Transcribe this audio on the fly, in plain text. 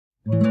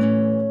Spinning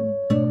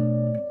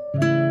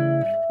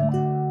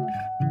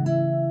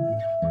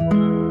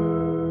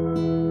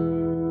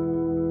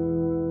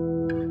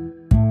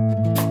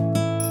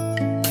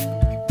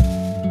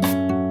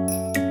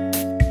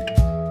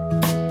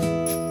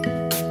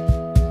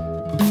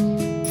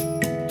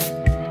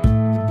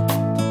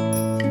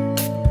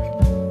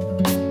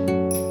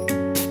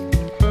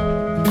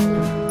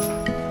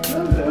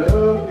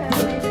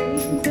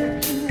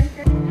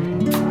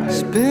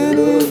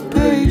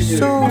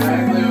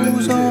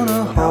pesos on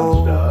a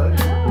hole.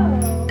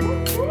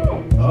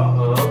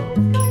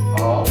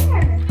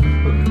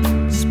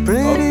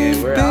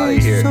 Okay, we're out of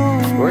here.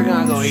 We're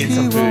gonna go eat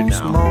some food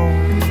now.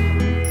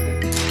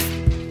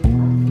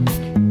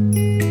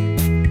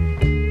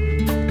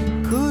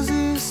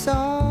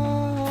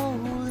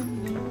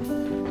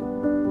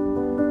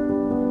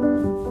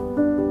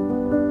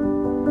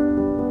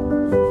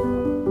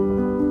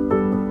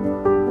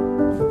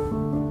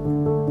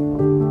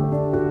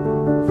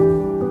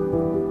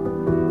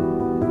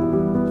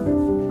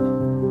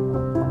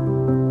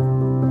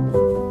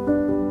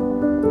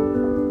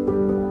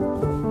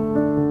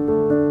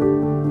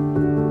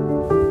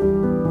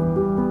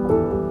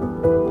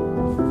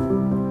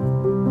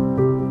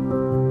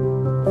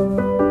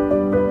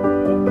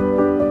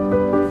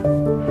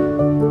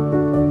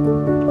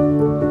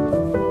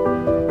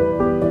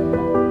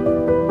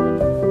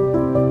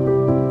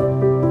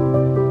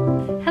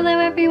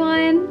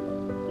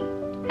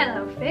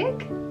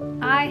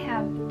 I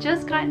have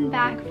just gotten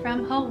back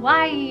from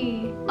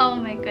Hawaii. Oh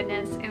my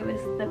goodness, it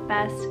was the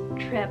best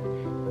trip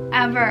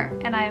ever,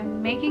 and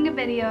I'm making a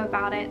video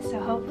about it, so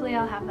hopefully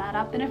I'll have that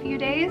up in a few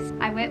days.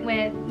 I went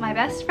with my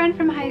best friend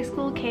from high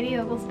school, Katie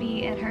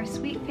Oglesby, and her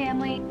sweet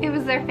family. It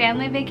was their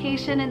family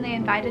vacation and they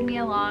invited me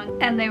along,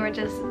 and they were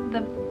just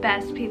the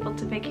best people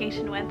to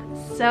vacation with.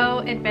 So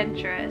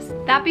adventurous.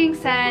 That being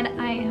said,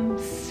 I am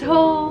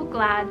so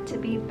glad to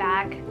be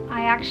back.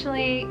 I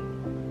actually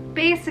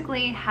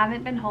basically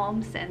haven't been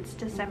home since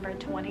December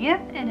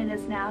 20th, and it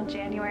is now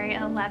January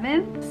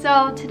 11th.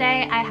 So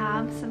today I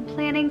have some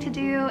planning to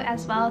do,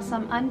 as well as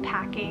some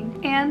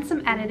unpacking and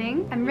some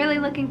editing. I'm really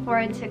looking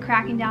forward to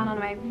cracking down on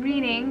my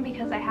reading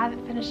because I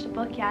haven't finished a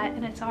book yet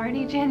and it's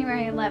already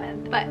January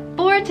 11th. But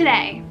for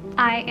today,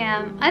 I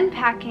am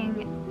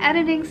unpacking,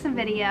 editing some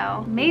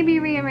video, maybe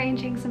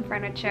rearranging some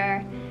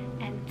furniture,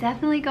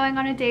 definitely going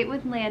on a date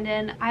with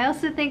Landon. I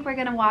also think we're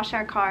gonna wash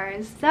our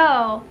cars.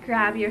 So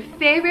grab your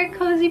favorite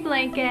cozy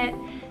blanket,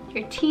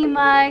 your tea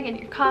mug, and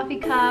your coffee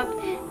cup,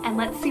 and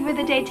let's see where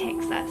the day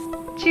takes us.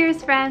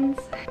 Cheers, friends.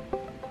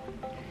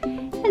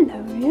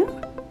 Hello,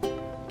 Rue.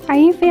 Are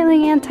you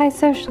feeling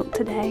antisocial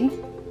today?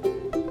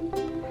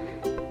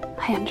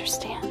 I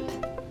understand.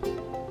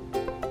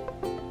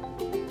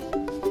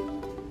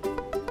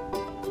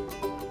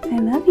 I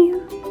love you.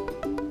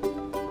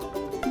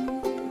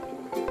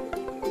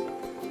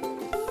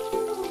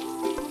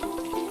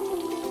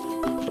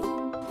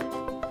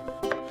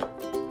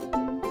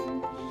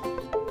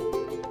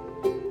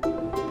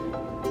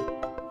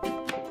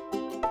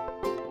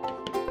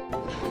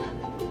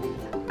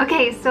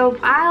 Okay, so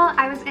while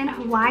I was in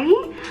Hawaii,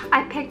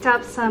 I picked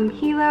up some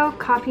Hilo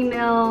Coffee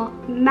Mill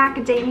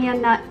macadamia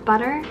nut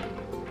butter.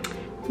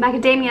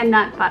 Macadamia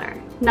nut butter.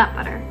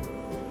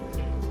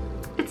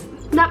 It's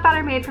nut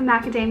butter made from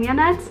macadamia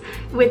nuts,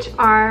 which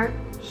are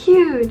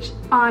huge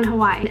on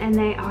Hawaii, and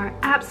they are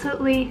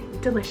absolutely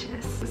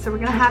delicious. So we're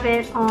gonna have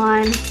it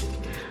on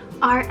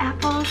our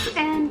apples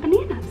and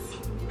bananas.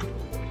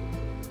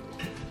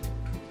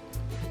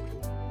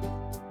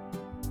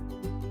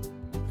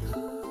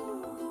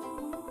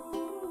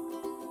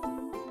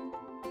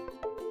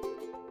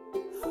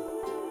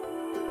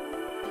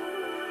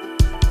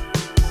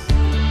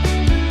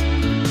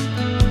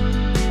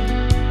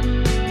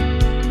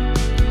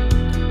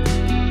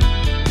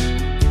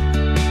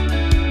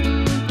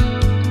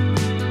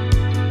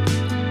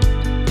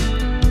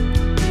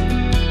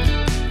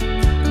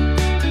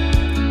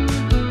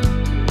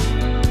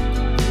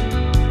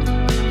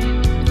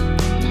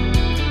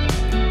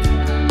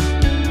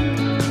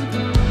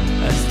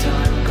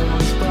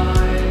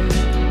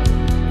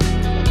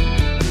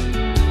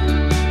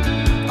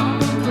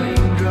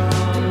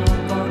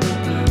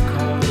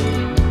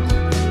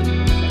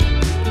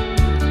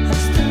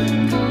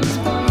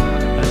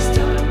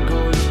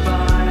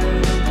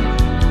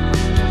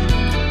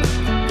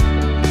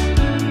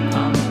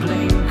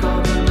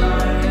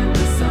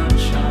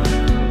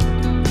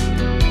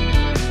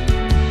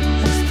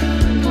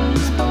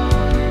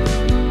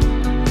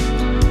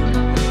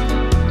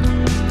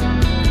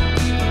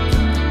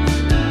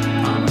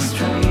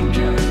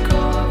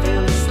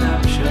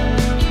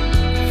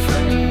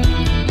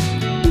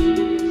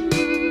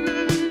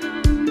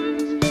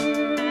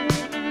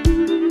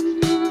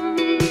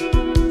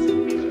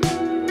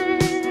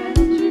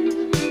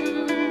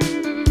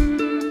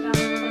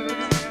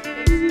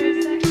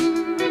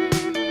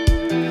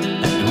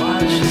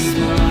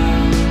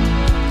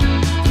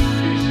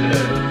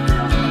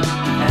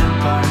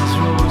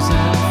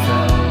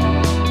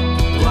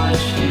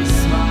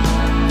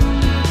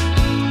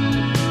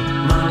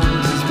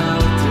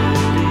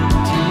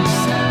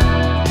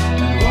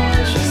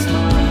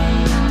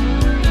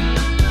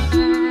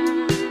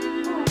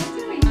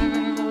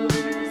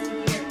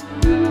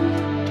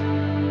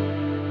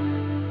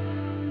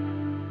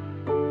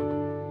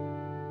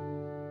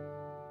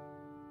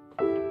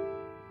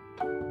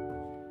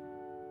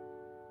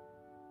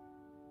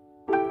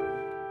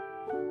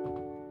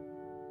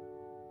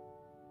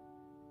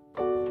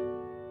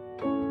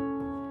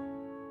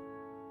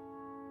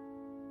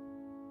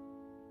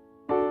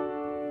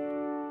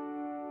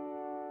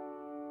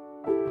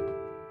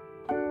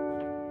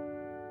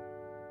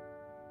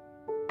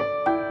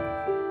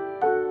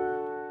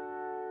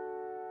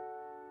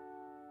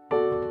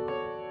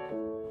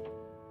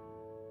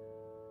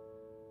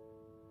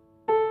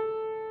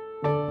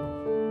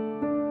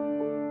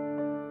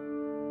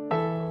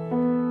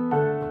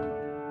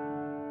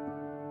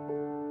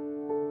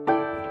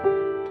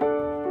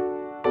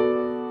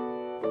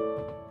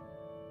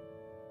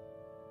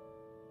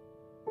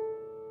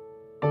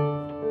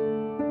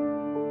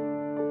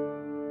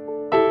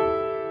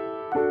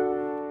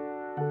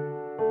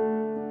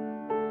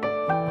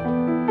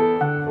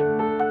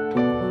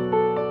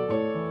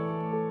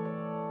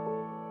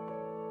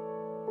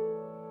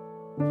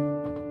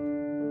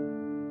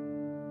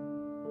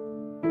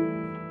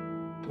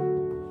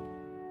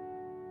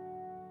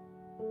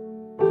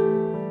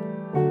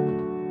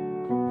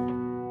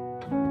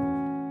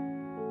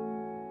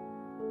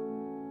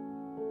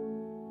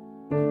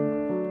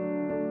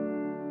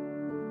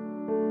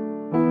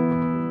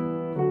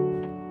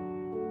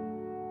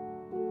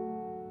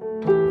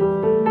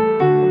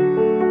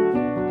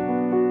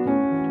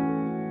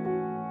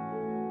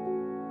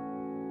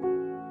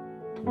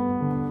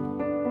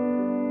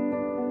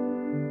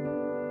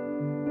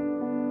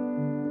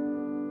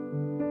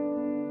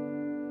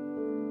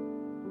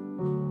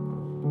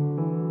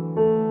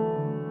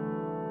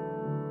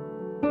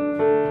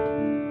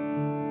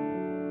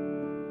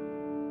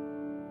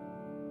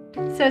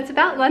 So it's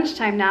about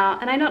lunchtime now,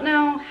 and I don't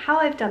know how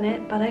I've done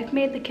it, but I've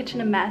made the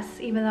kitchen a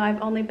mess, even though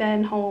I've only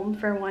been home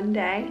for one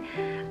day.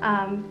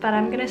 But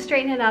I'm gonna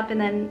straighten it up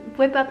and then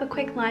whip up a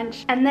quick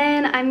lunch. And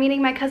then I'm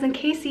meeting my cousin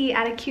Casey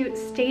at a cute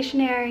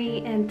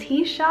stationery and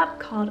tea shop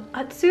called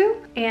Utsu.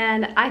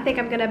 And I think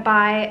I'm gonna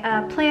buy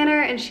a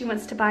planner, and she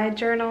wants to buy a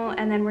journal,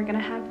 and then we're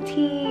gonna have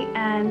tea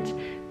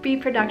and be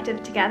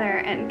productive together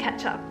and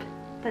catch up.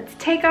 Let's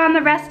take on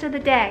the rest of the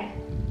day.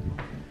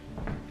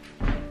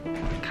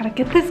 Gotta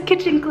get this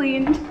kitchen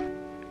cleaned.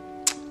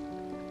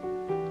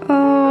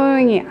 Oh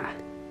yeah,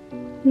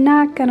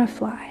 not gonna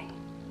fly.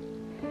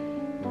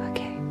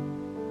 Okay.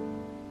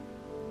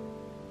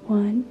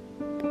 1,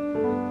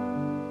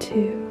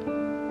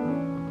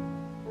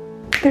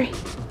 2, 3.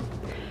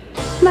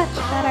 Much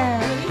better.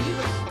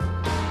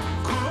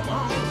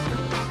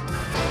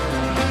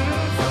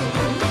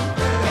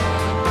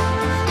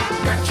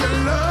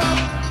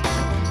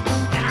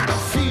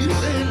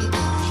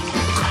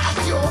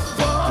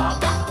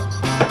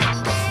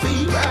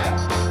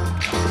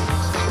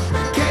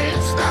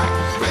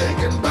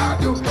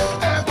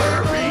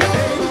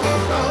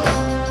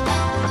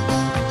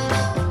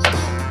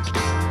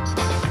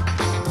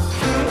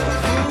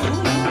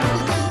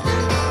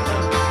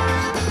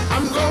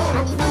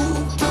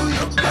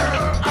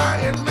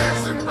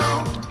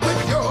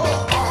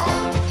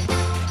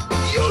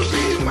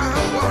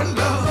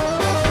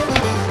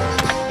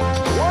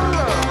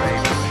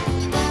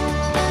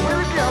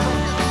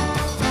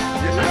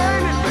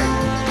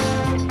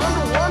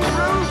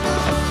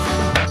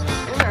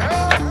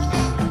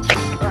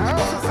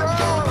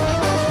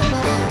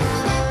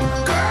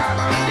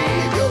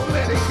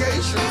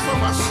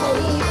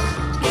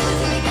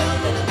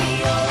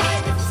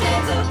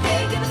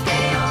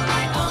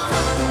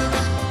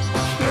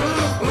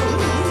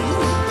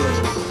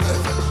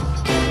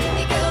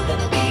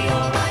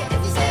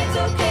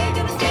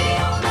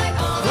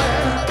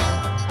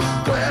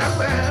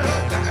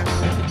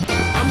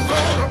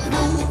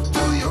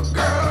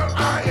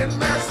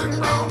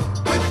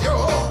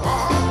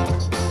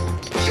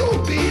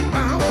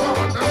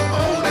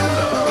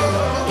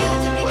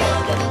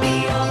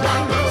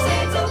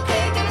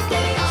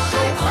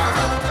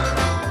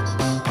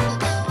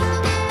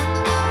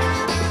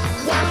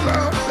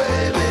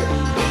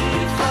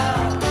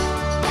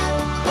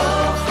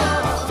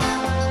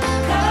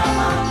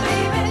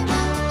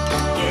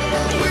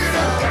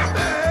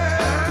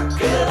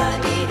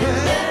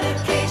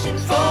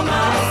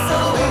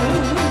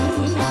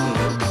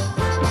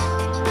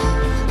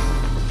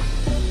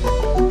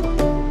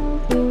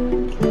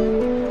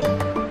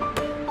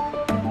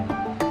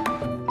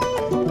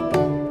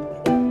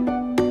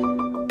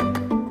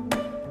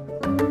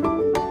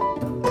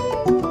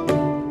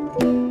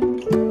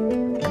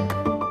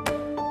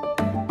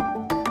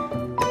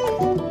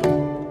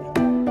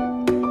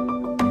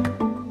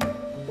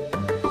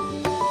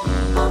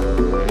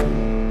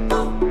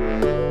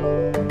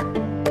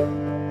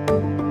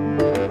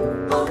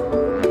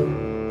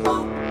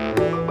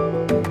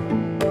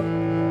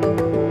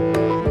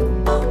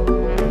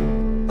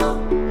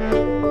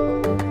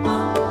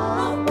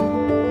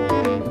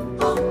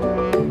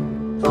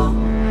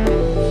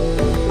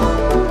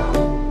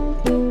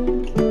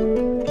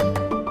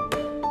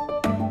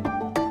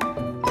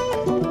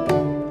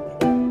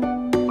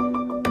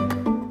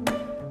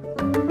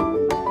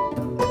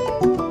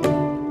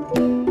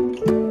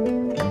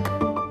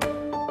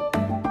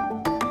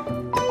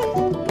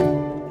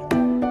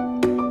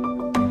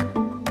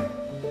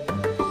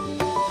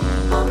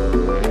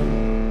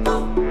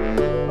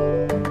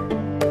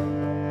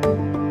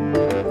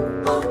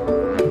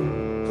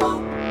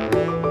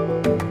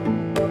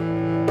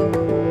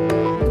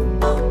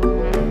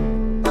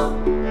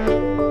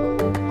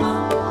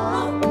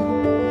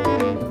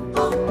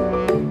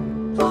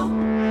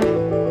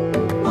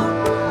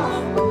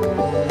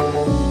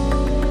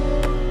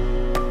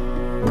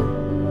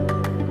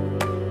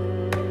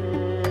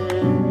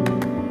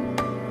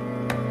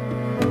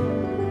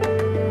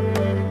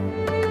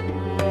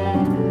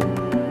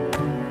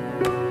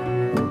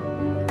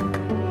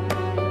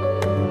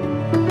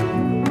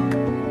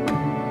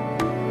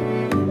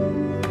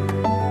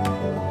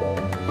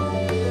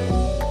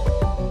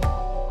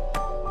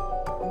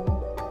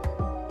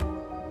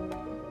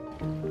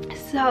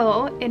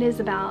 So it is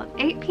about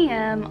 8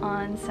 p.m.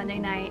 on Sunday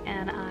night,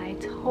 and I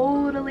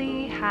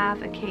totally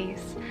have a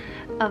case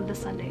of the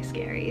Sunday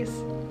scaries.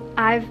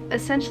 I've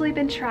essentially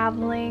been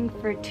traveling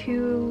for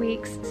 2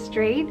 weeks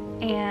straight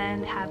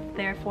and have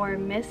therefore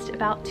missed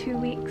about 2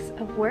 weeks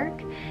of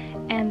work,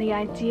 and the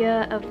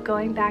idea of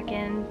going back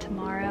in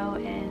tomorrow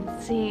and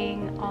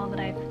seeing all that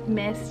I've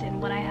missed and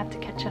what I have to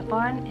catch up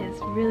on is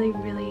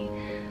really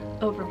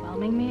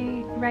overwhelming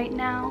me right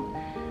now.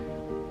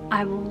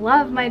 I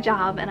love my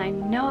job and I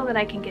know that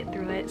I can get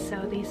through it,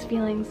 so these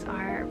feelings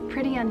are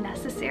pretty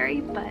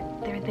unnecessary, but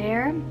they're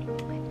there.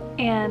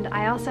 And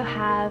I also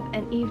have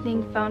an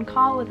evening phone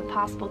call with a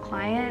possible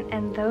client,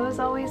 and those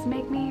always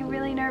make me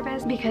really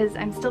nervous because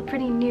I'm still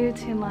pretty new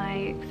to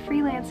my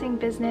freelancing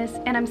business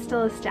and I'm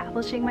still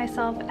establishing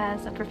myself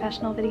as a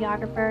professional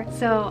videographer.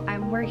 So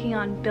I'm working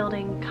on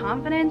building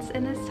confidence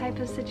in this type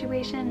of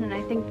situation, and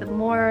I think the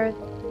more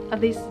of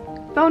these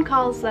phone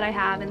calls that I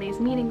have and these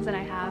meetings that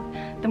I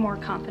have, the more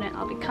confident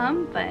I'll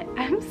become. But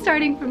I'm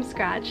starting from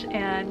scratch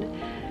and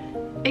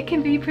it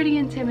can be pretty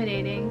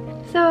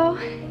intimidating. So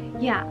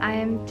yeah,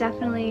 I'm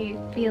definitely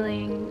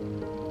feeling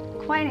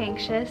quite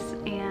anxious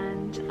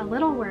and a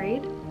little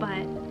worried,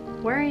 but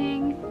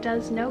worrying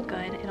does no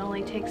good. It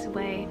only takes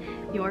away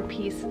your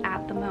peace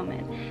at the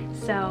moment.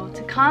 So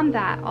to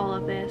combat all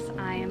of this,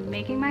 I am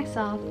making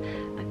myself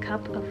a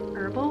cup of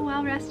herbal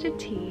well-rested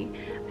tea.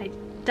 I've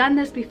done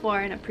this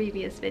before in a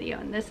previous video,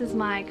 and this is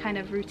my kind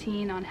of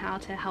routine on how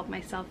to help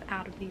myself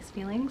out of these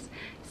feelings.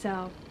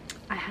 So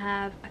I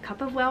have a cup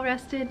of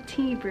well-rested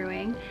tea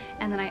brewing,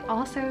 and then I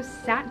also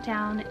sat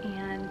down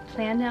and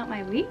planned out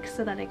my week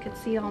so that I could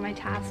see all my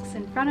tasks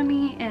in front of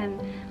me and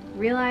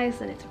realize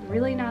that it's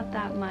really not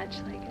that much.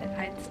 Like,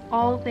 it's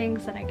all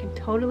things that I can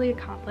totally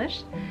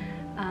accomplish.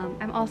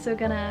 I'm also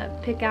gonna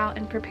pick out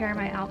and prepare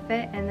my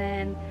outfit and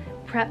then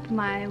prep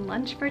my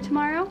lunch for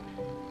tomorrow.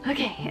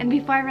 Okay, and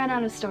before I run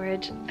out of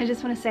storage, I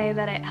just want to say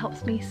that it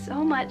helps me so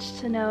much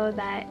to know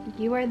that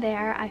you are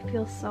there. I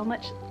feel so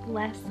much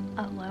less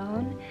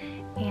alone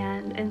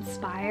and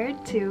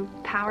inspired to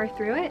power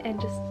through it and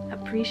just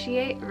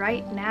appreciate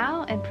right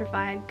now and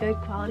provide good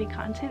quality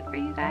content for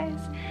you guys.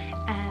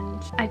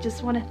 And I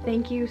just want to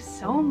thank you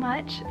so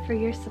much for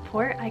your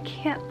support. I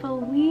can't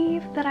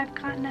believe that I've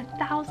gotten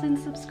 1,000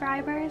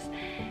 subscribers,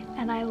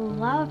 and I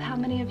love how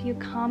many of you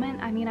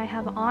comment. I mean, I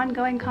have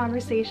ongoing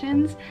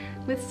conversations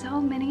with so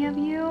many of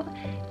you,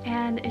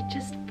 and it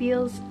just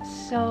feels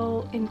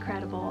so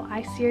incredible.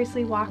 I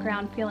seriously walk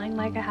around feeling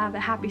like I have a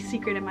happy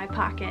secret in my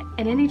pocket,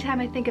 and anytime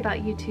I think about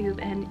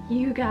YouTube and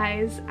you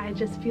guys, I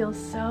just feel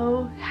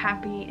so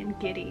happy and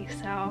giddy.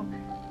 So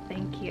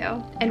thank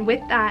you. And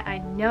with that, I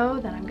know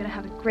that I'm gonna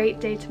have a great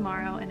day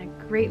tomorrow and a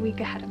great week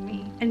ahead of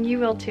me, and you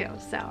will too.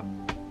 So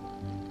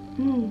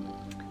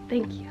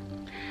thank you.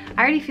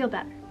 I already feel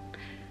better.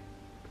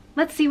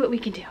 Let's see what we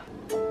can do.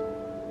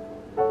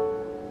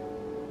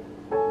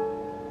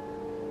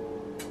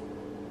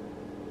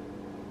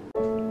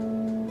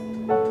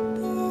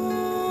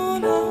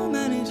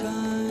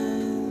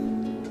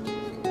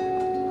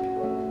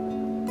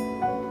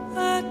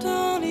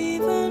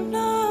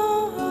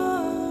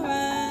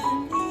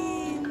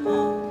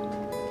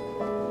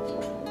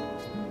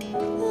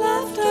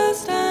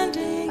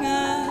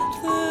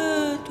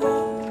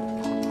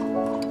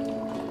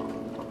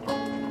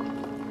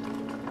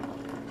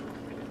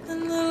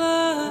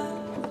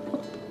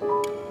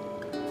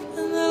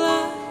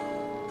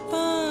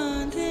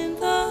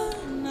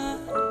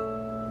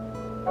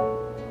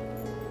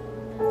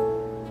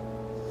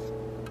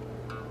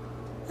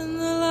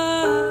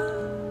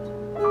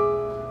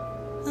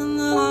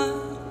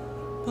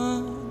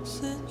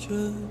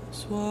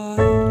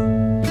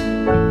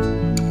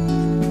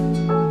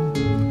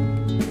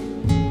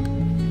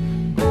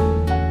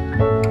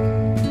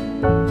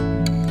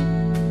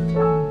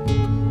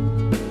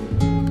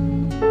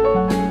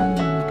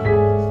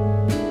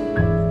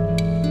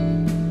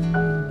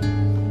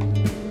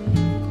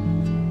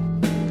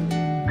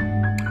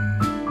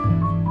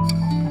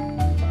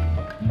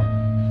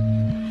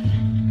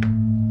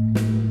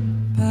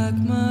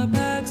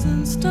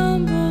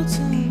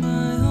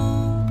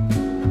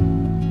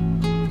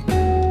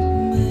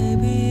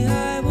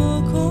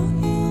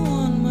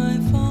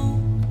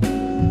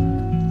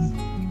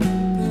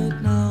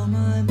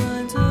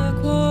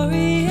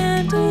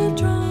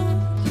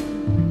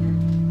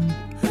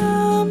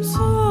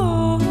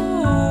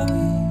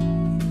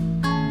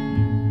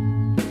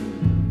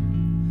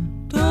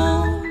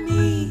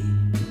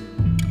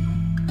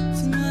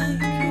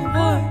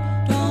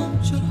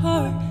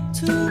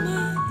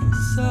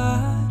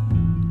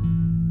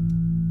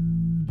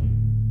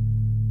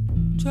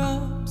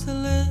 Drops a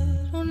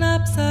little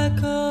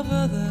knapsack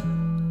over there,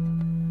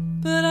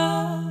 but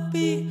I'll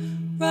be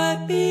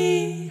right behind.